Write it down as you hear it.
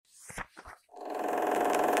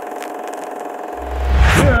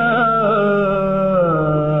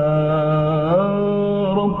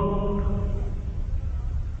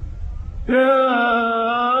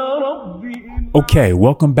Okay,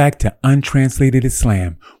 welcome back to Untranslated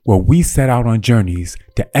Islam, where we set out on journeys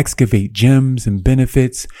to excavate gems and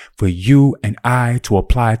benefits for you and I to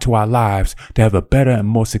apply to our lives to have a better and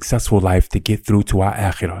more successful life to get through to our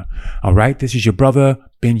akhirah. All right, this is your brother,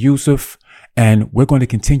 Ben Yusuf, and we're going to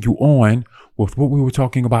continue on with what we were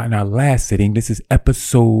talking about in our last sitting. This is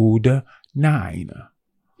episode 9.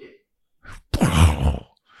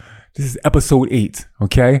 This is episode 8,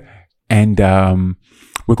 okay? And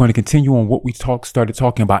we're going to continue on what we started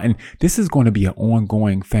talking about. And this is going to be an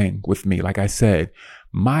ongoing thing with me. Like I said,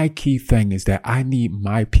 my key thing is that I need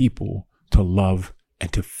my people to love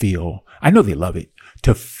and to feel. I know they love it,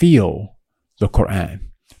 to feel the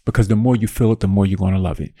Quran. Because the more you feel it, the more you're going to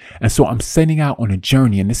love it. And so I'm setting out on a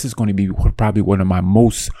journey, and this is going to be probably one of my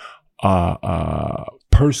most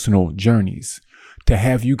personal journeys, to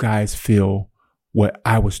have you guys feel what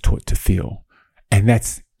I was taught to feel. And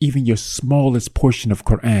that's even your smallest portion of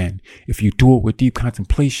Quran. If you do it with deep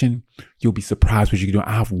contemplation, you'll be surprised what you can do.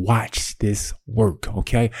 I've watched this work,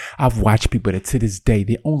 okay? I've watched people that to this day,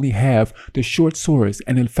 they only have the short surahs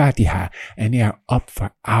and Al-Fatiha, and they are up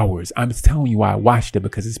for hours. I'm just telling you why I watched it,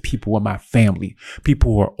 because it's people in my family,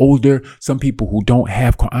 people who are older, some people who don't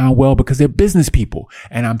have Quran well because they're business people.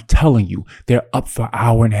 And I'm telling you, they're up for an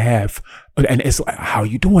hour and a half. And it's like, how are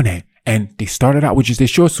you doing that? And they started out with just their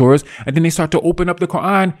short surahs, and then they start to open up the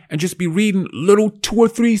Quran and just be reading little 2 or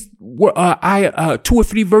 3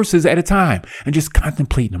 verses at a time, and just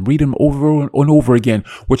contemplating them, reading them over and over again,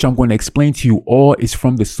 which I'm going to explain to you all is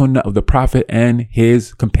from the Sunnah of the Prophet and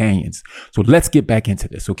his companions. So let's get back into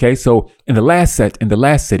this, okay? So in the last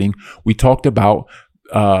sitting, we talked about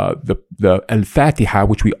the Al-Fatiha,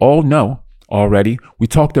 which we all know already. We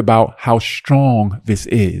talked about how strong this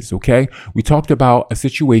is, okay? We talked about a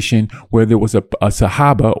situation where there was a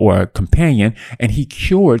Sahaba or a companion, and he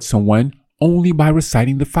cured someone only by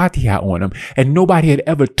reciting the Fatiha on him. And nobody had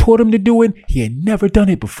ever taught him to do it. He had never done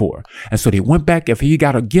it before. And so they went back. If he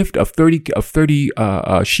got a gift of 30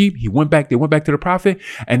 sheep, they went back to the Prophet,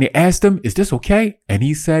 and they asked him, is this okay? And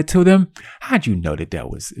he said to them, how'd you know that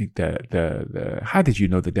was how did you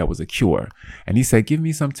know that was a cure? And he said, give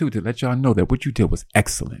me some too, to let y'all know that what you did was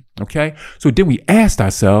excellent. Okay. So then we asked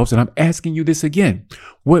ourselves, and I'm asking you this again,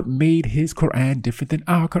 what made his Quran different than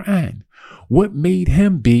our Quran? What made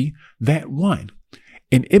him be that one?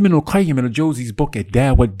 In Ibn al-Qayyim al-Jawzi's book,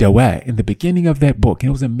 Ad-Dawa Dawa, in the beginning of that book, and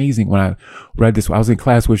it was amazing when I read this. I was in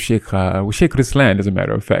class with Sheikh Islam, as a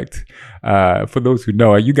matter of fact. For those who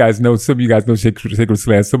know, some of you guys know Sheikh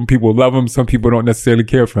Islam. Some people love him, some people don't necessarily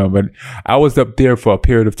care for him. But I was up there for a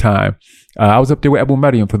period of time. I was up there with Abu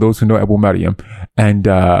Maryam, for those who know Abu Maryam. And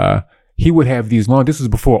he would have these long, this was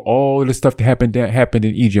before all the stuff that happened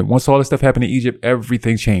in Egypt. Once all the stuff happened in Egypt,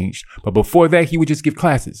 everything changed. But before that, he would just give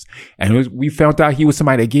classes. And we found out he was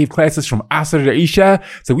somebody that gave classes from Asr to Isha.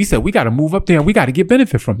 So we said, we got to move up there and we got to get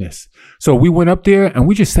benefit from this. So we went up there and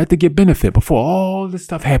we just set to get benefit before all the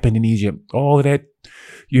stuff happened in Egypt. All of that,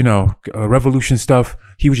 revolution stuff.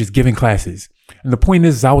 He was just giving classes. And the point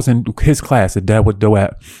is, I was in his class, Ad-Dawa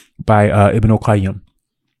Dawa, by Ibn al-Qayyim.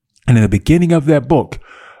 And in the beginning of that book,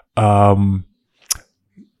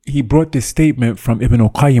 he brought this statement from Ibn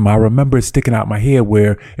al-Qayyim. I remember it sticking out my head,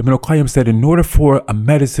 where Ibn al-Qayyim said, in order for a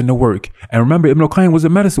medicine to work, and remember, Ibn al-Qayyim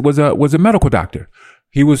was a medical doctor.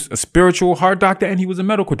 He was a spiritual heart doctor, and he was a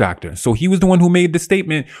medical doctor. So he was the one who made the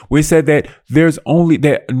statement where he said that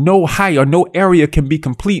no high or no area can be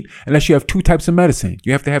complete unless you have 2 types of medicine.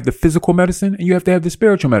 You have to have the physical medicine, and you have to have the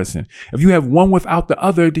spiritual medicine. If you have one without the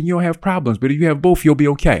other, then you don't have problems. But if you have both, you'll be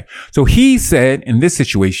okay. So he said, in this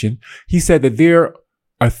situation, he said that there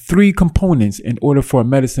are 3 components in order for a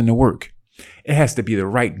medicine to work. It has to be the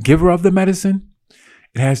right giver of the medicine.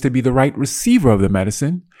 It has to be the right receiver of the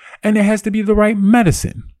medicine. And it has to be the right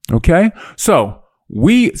medicine. Okay. So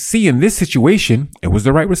we see in this situation, it was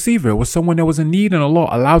the right receiver. It was someone that was in need, and Allah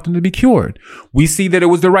allowed them to be cured. We see that it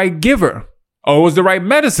was the right giver, or it was the right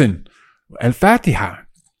medicine. Al-Fatiha.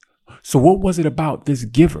 So what was it about this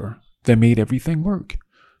giver that made everything work?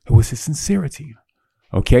 It was his sincerity.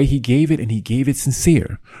 Okay. He gave it, and he gave it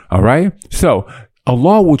sincere. All right. So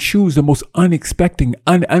Allah will choose the most unexpected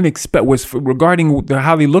was regarding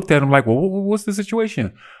how they looked at him, like, well, what's the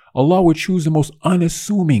situation? Allah will choose the most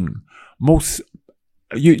unassuming,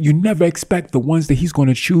 you never expect the ones that he's going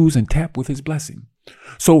to choose and tap with his blessing.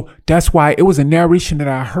 So that's why it was a narration that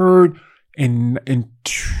I heard in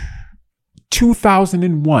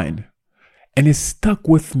 2001, and it stuck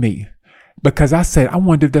with me. Because I said, I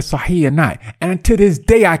wonder if that's Sahih or not. And to this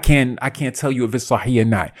day, I can't tell you if it's Sahih or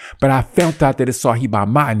not. But I found out that it's Sahih by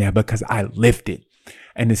Ma'na because I lived it.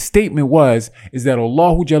 And the statement is that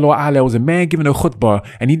Allahu Jalla wa Ala was a man giving a khutbah,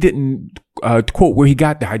 and he didn't quote where he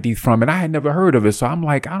got the hadith from. And I had never heard of it. So I'm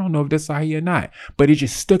like, I don't know if that's sahih or not. But it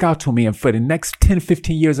just stuck out to me. And for the next 10,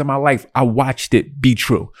 15 years of my life, I watched it be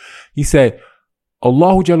true. He said,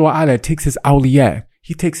 Allahu Jalla wa Ala takes his awliya.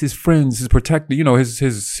 He takes his friends, his protector,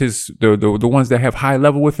 the ones that have high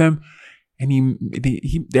level with him. And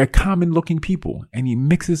they're common looking people, and he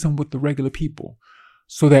mixes them with the regular people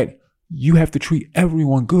so that you have to treat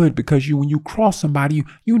everyone good, because when you cross somebody,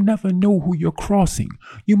 you never know who you're crossing.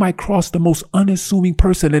 You might cross the most unassuming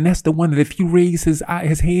person, and that's the one that if he raised his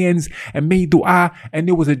hands and made dua and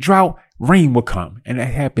there was a drought, rain would come. And that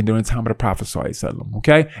happened during the time of the Prophet sallallahu alaihi wasallam,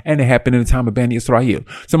 okay? And it happened in the time of Bani Israel.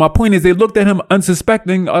 So my point is, they looked at him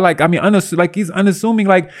unsuspecting, or like he's unassuming,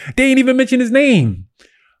 like they ain't even mention his name.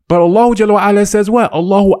 But Allah Jalla wa Ala says what?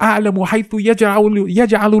 Allahu a'lamu haythu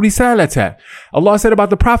yaj'alu risalata. Allah said about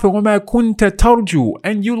the Prophet, وَمَا كُنْتَ تَرْجُو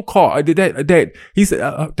أَنْ يُلْقَى. That he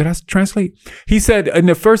said, did I translate? He said in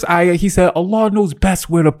the first ayah, he said, Allah knows best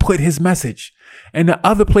where to put his message. And the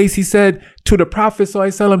other place he said to the Prophet sallallahu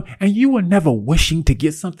alaihi wasallam, and you were never wishing to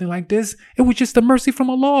get something like this. It was just a mercy from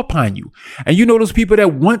Allah upon you. And you know those people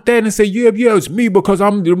that want that and say, yeah, it's me because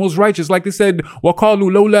I'm the most righteous. Like they said,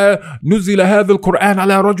 وَقَالُوا لَوْلَا نُزِّلَ هَذَا الْقُرْآنَ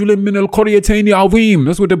عَلَى رَجُلٍ مِّنَ الْقَرْيَتَيْنِ عَظِيمٍ.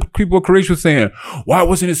 That's what the people of Quraysh was saying. Why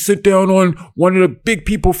wasn't it sit down on one of the big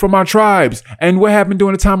people from our tribes? And what happened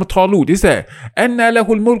during the time of Talut? He said, أَنَّا لَهُ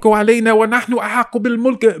الْمُلْكُ عَلَيْنَا وَنَحْنُ أَحَقُّ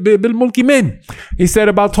بِالْمُلْكِ مِنْ. He said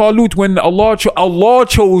about Talut, when Allah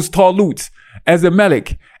chose Talut as a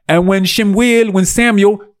Malik. And when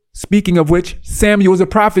Samuel, speaking of which, Samuel is a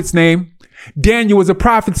prophet's name, Daniel is a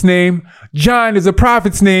prophet's name, John is a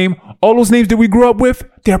prophet's name, all those names that we grew up with,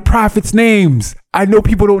 they're prophets' names. I know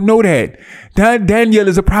people don't know that. Daniel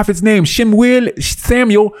is a prophet's name.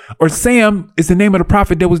 Samuel, or Sam, is the name of the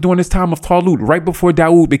prophet that was during this time of Talut, right before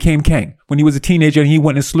Dawood became king, when he was a teenager and he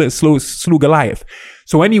went and slew Goliath.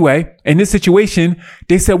 So anyway, in this situation,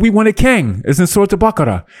 they said, we want a king. It's in Surah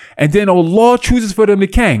Al-Baqarah. And then Allah chooses for them the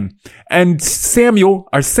king. And Sam,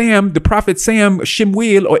 the prophet Sam,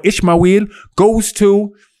 Shemuel or Ishmael, goes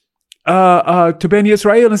to Bani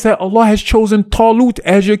Israel and said, Allah has chosen Talut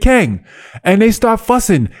as your king. And they start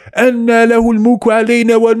fussing. How are we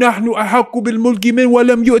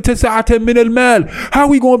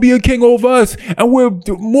going to be a king over us? And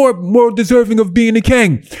we're more deserving of being a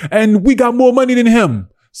king. And we got more money than him.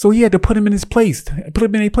 So he had to put him in his place. And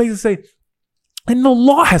say, إن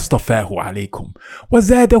الله اصطفاه عليكم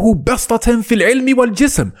وزاده بسطة في العلم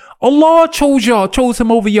والجسم. Allah chose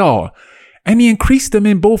him over y'all. And he increased them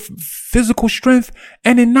in both physical strength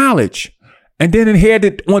and in knowledge. And then he had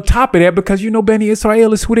it on top of that, because Bani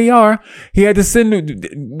Israel is who they are. He had to send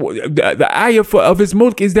the ayah of his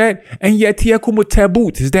mulk is that, and yatiyakum with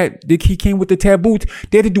tabut, is that he came with the tabut.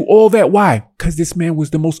 They had to do all that. Why? Because this man was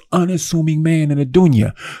the most unassuming man in the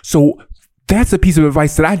dunya. So that's a piece of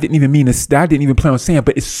advice that I didn't even plan on saying,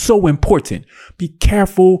 but it's so important. Be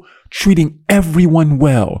careful treating everyone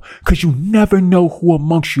well, because you never know who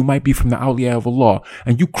amongst you might be from the awliya of Allah.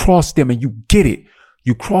 And you cross them and you get it.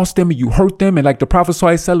 You cross them and you hurt them. And like the Prophet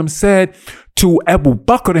ﷺ said to Abu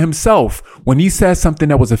Bakr himself, when he said something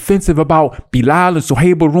that was offensive about Bilal and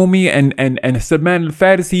Suhaib al-Rumi and Salman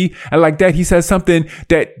al-Farisi, and like that, he said something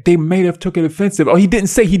that they may have took it offensive. Or he didn't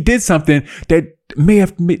say, he did something that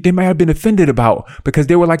they might have been offended about, because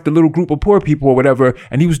they were like the little group of poor people or whatever,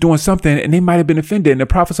 and he was doing something and they might have been offended. And the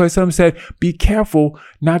Prophet ﷺ said, be careful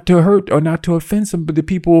not to hurt or not to offend some of the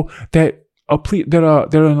people that are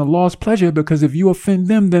in Allah's pleasure, because if you offend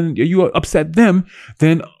them, then you upset them,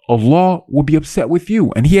 then Allah will be upset with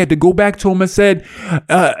you. And he had to go back to him and said,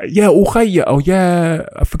 I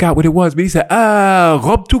forgot what it was, but he said,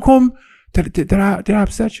 Ghabtukum, did I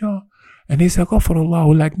upset y'all? And they said,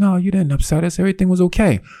 Ghafarallahu, like, no, you didn't upset us. Everything was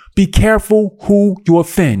okay. Be careful who you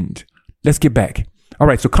offend. Let's get back. All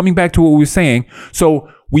right. So coming back to what we were saying. So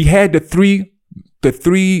we had the three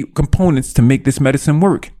components to make this medicine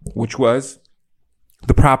work, which was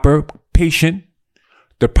the proper patient,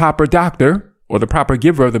 the proper doctor, or the proper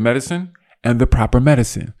giver of the medicine, and the proper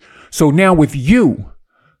medicine. So now with you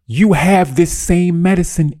have this same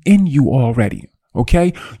medicine in you already.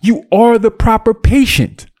 Okay. You are the proper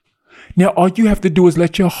patient. Now, all you have to do is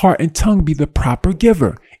let your heart and tongue be the proper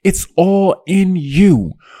giver. It's all in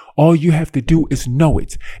you. All you have to do is know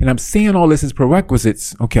it. And I'm saying all this as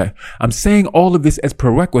prerequisites. Okay. I'm saying all of this as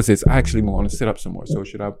prerequisites. I actually want to sit up some more. So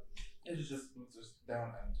should I? Just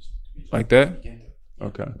down like that?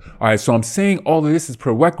 Okay. All right. So I'm saying all of this is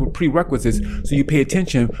prerequisites. So you pay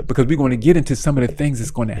attention, because we're going to get into some of the things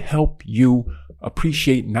that's going to help you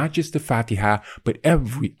appreciate not just the Fatiha, but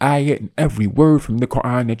every ayat and every word from the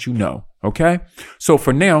Quran that you know. Okay? So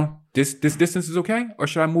for now, this distance is okay? Or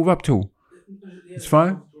should I move up too? It's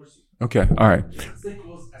fine? Okay. All right.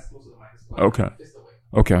 Okay.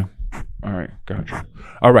 Okay. All right. Gotcha.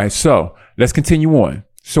 All right. So let's continue on.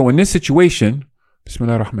 So in this situation,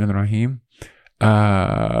 Bismillah ar-Rahman ar-Rahim.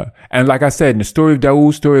 And like I said, in the story of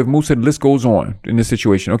Dawood, story of Musa, the list goes on in this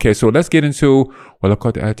situation. Okay, so let's get into the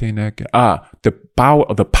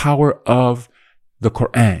power of the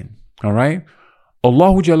Quran. All right.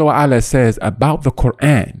 Allah Jalla wa Ala says about the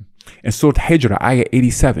Quran in Surah Hijrah, ayah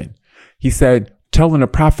 87. He said, telling the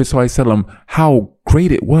Prophet ﷺ how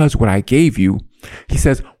great it was what I gave you. He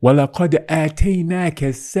says, وَلَقَدْ آتَيْنَاكَ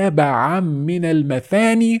سَبَعًا مِنَ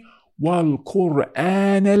الْمَثَانِ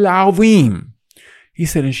وَالْقُرْآنَ الْعَظِيمِ. He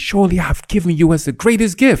said, and surely I've given you as the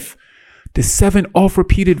greatest gift the 7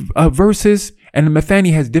 oft-repeated verses, and the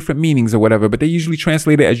Mathani has different meanings or whatever, but they usually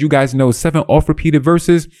translate it, as you guys know, 7 oft-repeated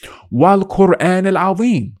verses. Wal Quran al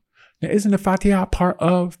Azim. Now, isn't the Fatiha part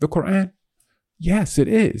of the Quran? Yes, it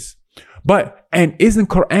is. And isn't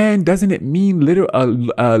Quran, doesn't it mean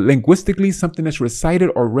linguistically something that's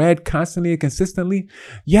recited or read constantly and consistently?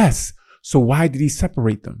 Yes. So why did he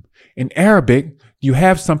separate them? In Arabic, you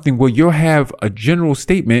have something where you'll have a general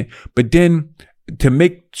statement, but then to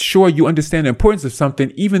make sure you understand the importance of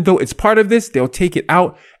something, even though it's part of this, they'll take it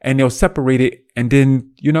out and they'll separate it. And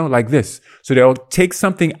then, like this. So they'll take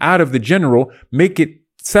something out of the general, make it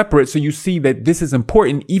separate. So you see that this is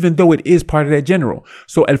important, even though it is part of that general.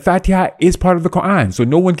 So Al-Fatiha is part of the Quran. So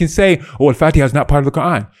no one can say, oh, Al-Fatiha is not part of the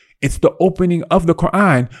Quran. It's the opening of the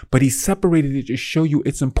Quran, but he separated it to show you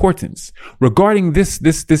its importance. Regarding this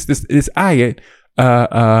ayat,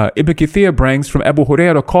 Ibn Kathir brings from Abu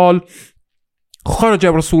Hurairah called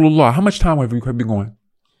Kharaja Rasulullah. How much time have we been going?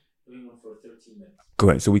 We've been going for 13 minutes.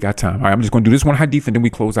 Good. So we got time. All right. I'm just going to do this one hadith and then we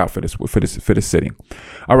close out for this sitting.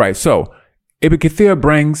 All right. So Ibn Kathir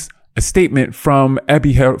brings a statement from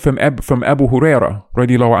Abu Hurairah radiyallahu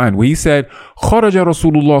anhu, where he said, Kharaja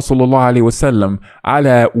Rasulullah sallallahu alayhi wa sallam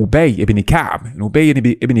ala Ubay ibn Ka'b. And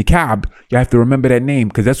Ubay ibn Ka'b, you have to remember that name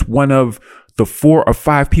because that's one of the 4 or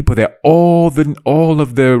 5 people that all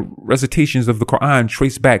of the recitations of the Quran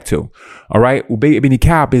trace back to. All right. Ubay ibn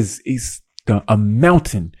Ka'b is a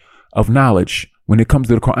mountain of knowledge when it comes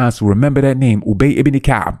to the Quran. So remember that name, Ubay ibn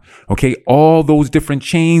Ka'b. Okay. All those different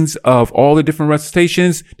chains of all the different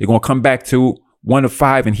recitations, they're going to come back to one of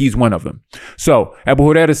 5 and he's one of them. So Abu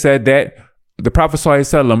Hurairah said that the Prophet sallallahu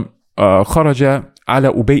alaihi wasallam, kharaja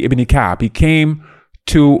ala Ubay ibn Ka'b. He came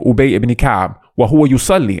to Ubay ibn Ka'b. وهو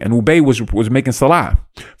يصلي, and Ubay was making salah.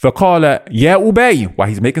 فقال يا Ubay, while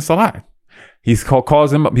he's making salah, he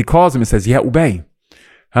calls him and says يا Ubay.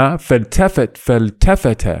 فالتفت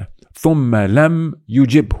ثم لم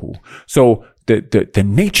يجبه. So the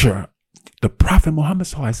nature, the Prophet Muhammad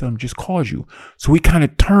just calls you. So he kind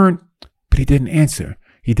of turned, but he didn't answer.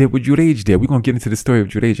 He did what Jurayj did. We're going to get into the story of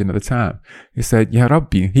Jurayj another time. He said, Ya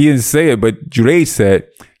Rabbi. He didn't say it, but Jurayj said,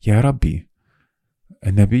 Ya Rabbi.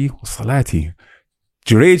 An-Nabi wa salati.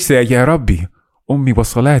 Jurayj said, Ya Rabbi, ummi wa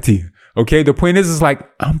salati. Okay, the point is like,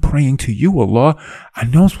 I'm praying to you, Allah. I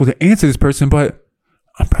know I'm supposed to answer this person, but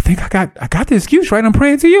I think I got the excuse, right? I'm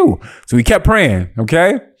praying to you. So he kept praying,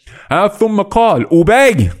 okay? ثم قال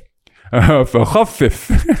Ubay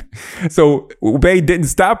فخفف. So Ubay didn't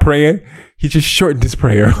stop praying. He just shortened his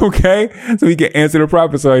prayer, okay? So he can answer the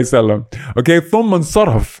Prophet sallallahu alaihi wasallam. Okay, ثم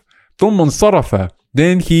انصرف.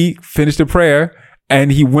 Then he finished the prayer. And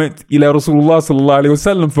he went ila Rasulullah sallallahu alayhi wa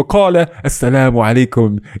sallam faqala assalamu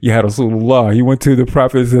alaikum ya Rasulullah. He went to the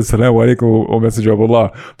Prophet and said, assalamu alaikum, O Messenger of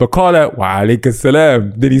Allah. Faqala wa alayka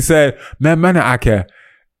assalam. Then he said, ma mana'aka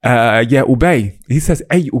ya Ubay. He says,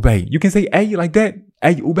 ay Ubay. You can say ay like that?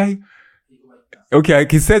 Ay Ubay? Okay,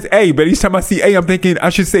 he says A, but each time I see A, I'm thinking I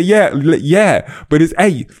should say yeah, but it's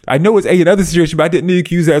A. I know it's A in other situations, but I didn't need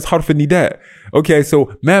to use it as harf nida. Okay,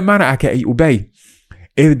 so ma mana'aka ay Ubay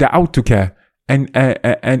idh da'awtuka and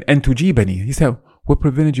tujibani. He said, what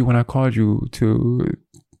prevented you when I called you to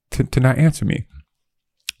not answer me?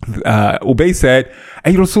 Ubay said,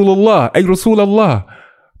 Ay Rasulullah,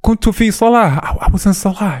 kuntu fi salah. I was in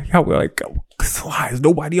salah. I was like, salah is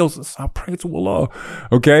nobody else. I'm praying to Allah.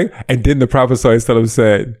 Okay? And then the Prophet said,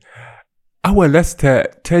 أَوَلَسْتَ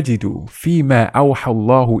تَجِدُ فِيمَا أَوْحَى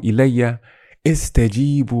اللَّهُ إِلَيَّ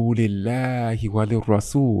استجيبوا لله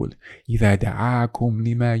وللرسول إذا دعاكم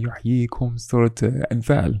لما يحييكم. Surah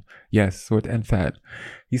Anfal. Yes, Surah Anfal.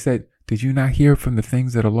 He said, did you not hear from the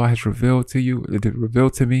things that Allah has revealed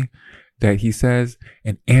to me, that he says,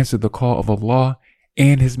 and answer the call of Allah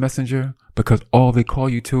and his messenger, because all they call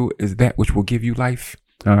you to is that which will give you life.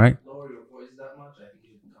 All right. Lower your voice that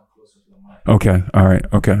Okay. All right.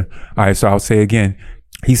 Okay. All right. So I'll say again.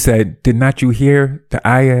 He said, did not you hear the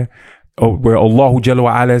ayah where Allah Jalla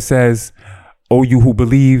wa Ala says, O you who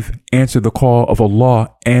believe, answer the call of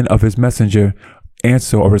Allah and of his messenger.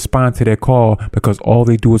 Answer or respond to their call, because all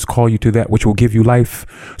they do is call you to that which will give you life.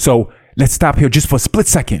 So let's stop here just for a split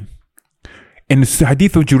second. In the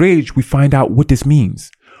hadith of Jurayj, we find out what this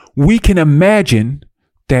means. We can imagine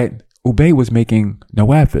that Ubay was making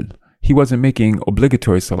nawafil. He wasn't making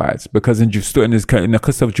obligatory salats, because in the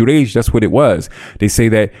qissa of Jurayj, that's what it was. They say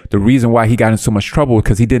that the reason why he got in so much trouble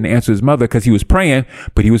because he didn't answer his mother, because he was praying,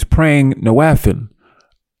 but he was praying nawafil.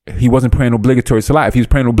 He wasn't praying obligatory salat. If he was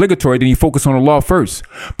praying obligatory, then he focused on Allah first.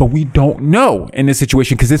 But we don't know in this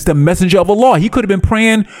situation, because it's the messenger of Allah. He could have been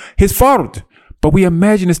praying his fard. But we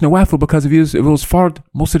imagine it's nawafil because if it was fard,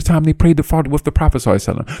 most of the time they prayed the fard with the Prophet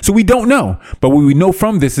ﷺ. So we don't know. But what we know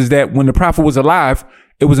from this is that when the Prophet was alive,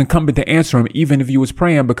 it was incumbent to answer him, even if he was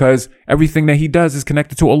praying, because everything that he does is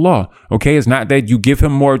connected to Allah. Okay, it's not that you give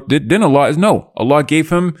him more than Allah. Is no, Allah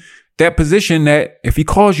gave him that position that if he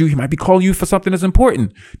calls you, he might be calling you for something that's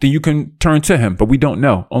important. Then you can turn to him. But we don't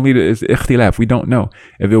know. Only the ikhtilaf. We don't know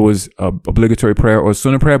if it was a obligatory prayer or a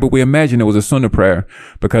sunnah prayer, but we imagine it was a sunnah prayer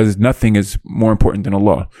because nothing is more important than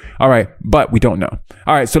Allah. All right, but we don't know.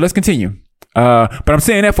 All right, so let's continue. But I'm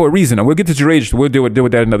saying that for a reason. And we'll get to Jurayj. We'll deal with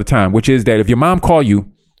that another time, which is that if your mom call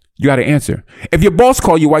you, you got to answer. If your boss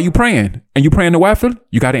call you while you praying and you praying the nawafil,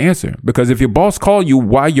 you got to answer. Because if your boss call you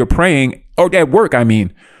while you're praying, or at work,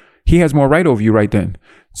 he has more right over you right then.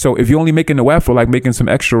 So if you're only making the nawafil, like making some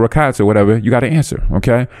extra rakats or whatever, you got to answer.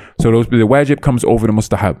 Okay. So the wajib comes over the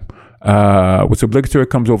mustahab. What's obligatory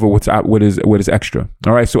comes over what is extra.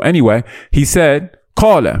 All right. So anyway, he said,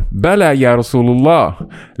 Qala, Bala ya Rasulullah,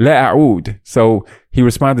 la a'ud. So he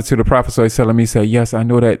responded to the Prophet ﷺ. He said, yes, I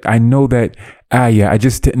know that ayah. I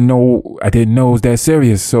just didn't know it was that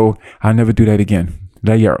serious. So I'll never do that again.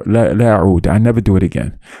 La a'ud. I never do it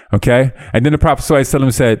again. Okay. And then the Prophet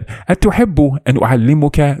ﷺ said, Atuhibbu an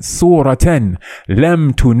u'allimuka suratan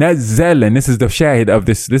lam tunazzal. And this is the shahid of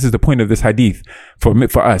this. This is the point of this hadith for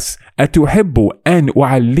us. Atuhibbu an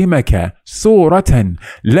u'allimaka suratan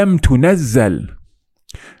lam tunazzal.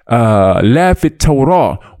 لا في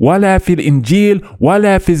التوراة ولا في الإنجيل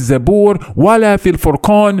ولا في الزبور ولا في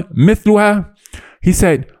الفرقان مثلها. He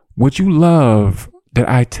said, would you love that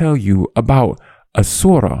I tell you about a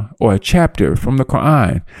surah or a chapter from the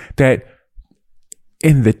Quran that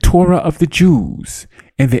in the Torah of the Jews,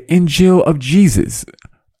 in the Injil of Jesus,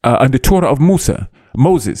 and the Torah of Moses,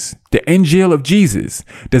 the Injil of Jesus,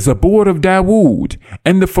 the Zabur of Dawood,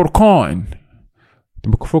 and the Furqan. The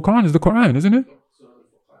Furqan is the Quran, isn't it?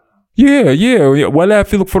 Yeah. Wala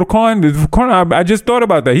fil Furqan. The Quran, I just thought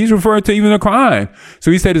about that. He's referring to even the Quran.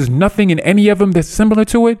 So he said there's nothing in any of them that's similar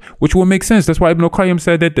to it, which will make sense. That's why Ibn al-Qayyim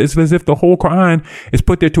said that it's as if the whole Quran is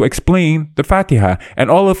put there to explain the Fatiha. And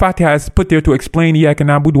all of Fatiha is put there to explain Iyyaka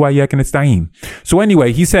na'budu wa iyyaka nasta'in. So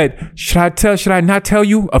anyway, he said, should I not tell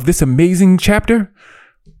you of this amazing chapter?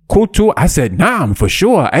 Qultu, I said, Naam, for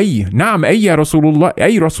sure. Naam, ya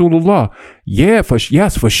Rasulullah.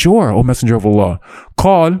 Yes, for sure, O Messenger of Allah.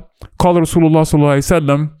 Qala Rasulullah sallallahu alayhi wa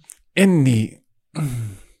sallam, Inni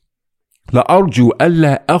la arju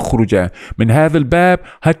alla akhruja min hadha al-bab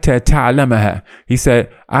hatta ta'lamaha. He said,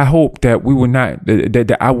 I hope that we will not,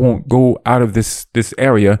 that I won't go out of this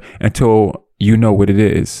area until you know what it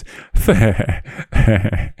is. فأخذ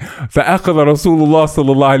رسول الله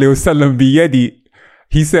صلى الله عليه وسلم بيدي.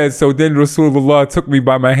 He said, so then Rasulullah took me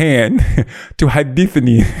by my hand to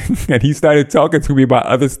hadithni, and he started talking to me about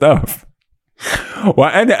other stuff.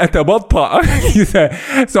 He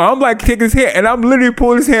said, so I'm like taking his hand and I'm literally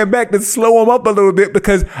pulling his hand back to slow him up a little bit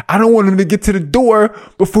because I don't want him to get to the door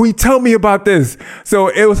before he tell me about this. So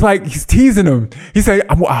it was like he's teasing him. He said,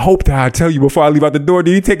 I hope that I tell you before I leave out the door.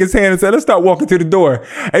 Then he take his hand and said, let's start walking to the door.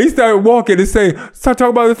 And he started walking and start talking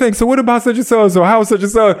about the thing. So what about such and so? So how such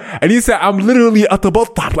and so? And he said, I'm literally at the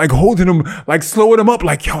top, like holding him, like slowing him up,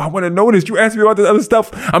 like, yo, I want to know this. You asked me about this other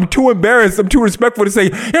stuff. I'm too embarrassed. I'm too respectful to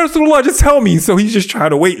say, yeah, Rasulullah, just tell me. So he's just trying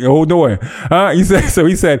to wait and hold on. He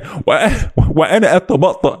said, وأنا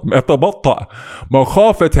أتبطأ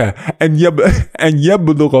مخافة أن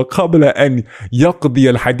يبلغ قبل أن يقضي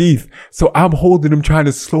الحديث. So I'm holding him, trying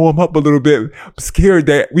to slow him up a little bit. I'm scared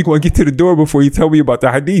that we're going to get to the door before he tell me about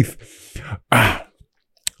the hadith.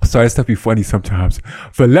 Sorry, that stuff be funny sometimes.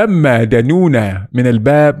 فلما دنونا من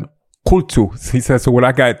الباب قلت. He said, so when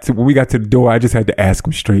we got to the door, I just had to ask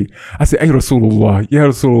him straight. I said, أي رسول الله, يا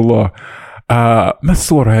رسول الله, ما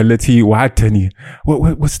الصورة التي وعدتني?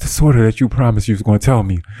 What's the surah that you promised you was going to tell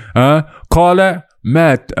me? قال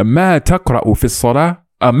ما تقرأ في الصلاة?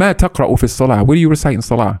 ما تقرأ في الصلاة? What do you recite in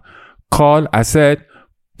salah? قال, I said,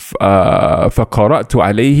 فقرأت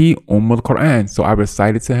عليه القرآن. So I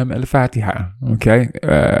recited to him al-Fatiha. Okay,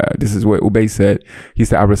 this is what Ubay said. He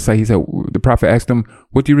said, the Prophet asked him,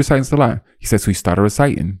 what do you recite in Salah? He said, so he started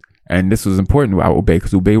reciting. And this was important about Ubay,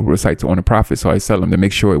 because Ubay would recite on the Prophet, so I tell him to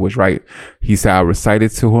make sure it was right. He said, I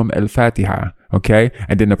recited to him al-Fatiha. Okay,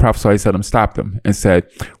 and then the Prophet stopped him and said,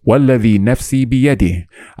 وَالَّذِي نَفْسِي بِيَدِهِ,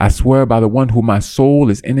 I swear by the one who my soul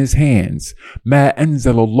is in his hands, مَا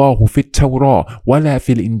أَنزَلَ اللَّهُ فِي التَّوْرَاةِ وَلَا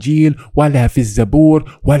فِي الْإِنْجِيلِ وَلَا فِي الزَّبُورِ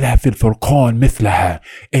وَلَا فِي الْفُرْقَانِ مِثْلَهَا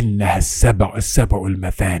إِنَّهَا السَّبْعُ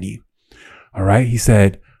الْمَثَانِي. All right, he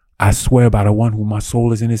said, I swear by the one who my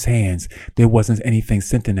soul is in his hands, there wasn't anything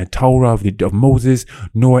sent in the Torah of Moses,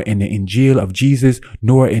 nor in the Injil of Jesus,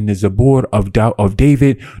 nor in the Zabur of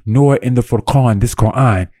David, nor in the Furqan, this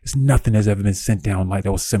Quran. There's nothing that's ever been sent down like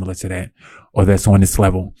that was similar to that, or that's on this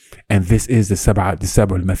level. And this is the Sab'a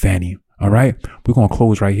al-Mathani. All right, we're going to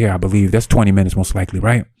close right here, I believe. That's 20 minutes most likely,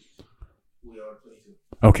 right?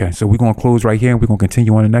 Okay, so we're going to close right here, and we're going to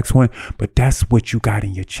continue on the next one. But that's what you got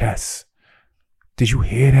in your chest. Did you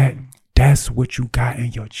hear that? That's what you got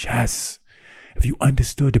in your chest. If you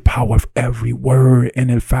understood the power of every word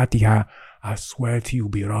in Al-Fatiha, I swear to you,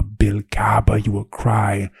 bi Rabbil Kaaba, you will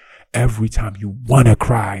cry every time you want to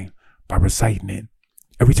cry by reciting it.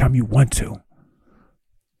 Every time you want to.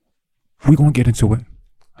 We're going to get into it.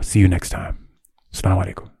 I'll see you next time. Assalamu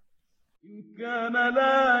alaikum. كان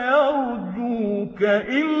لا يرجوك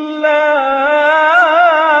إلا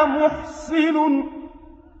محسن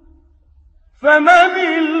فمن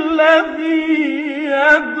الذي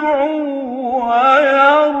يدعو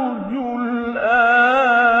ويرجو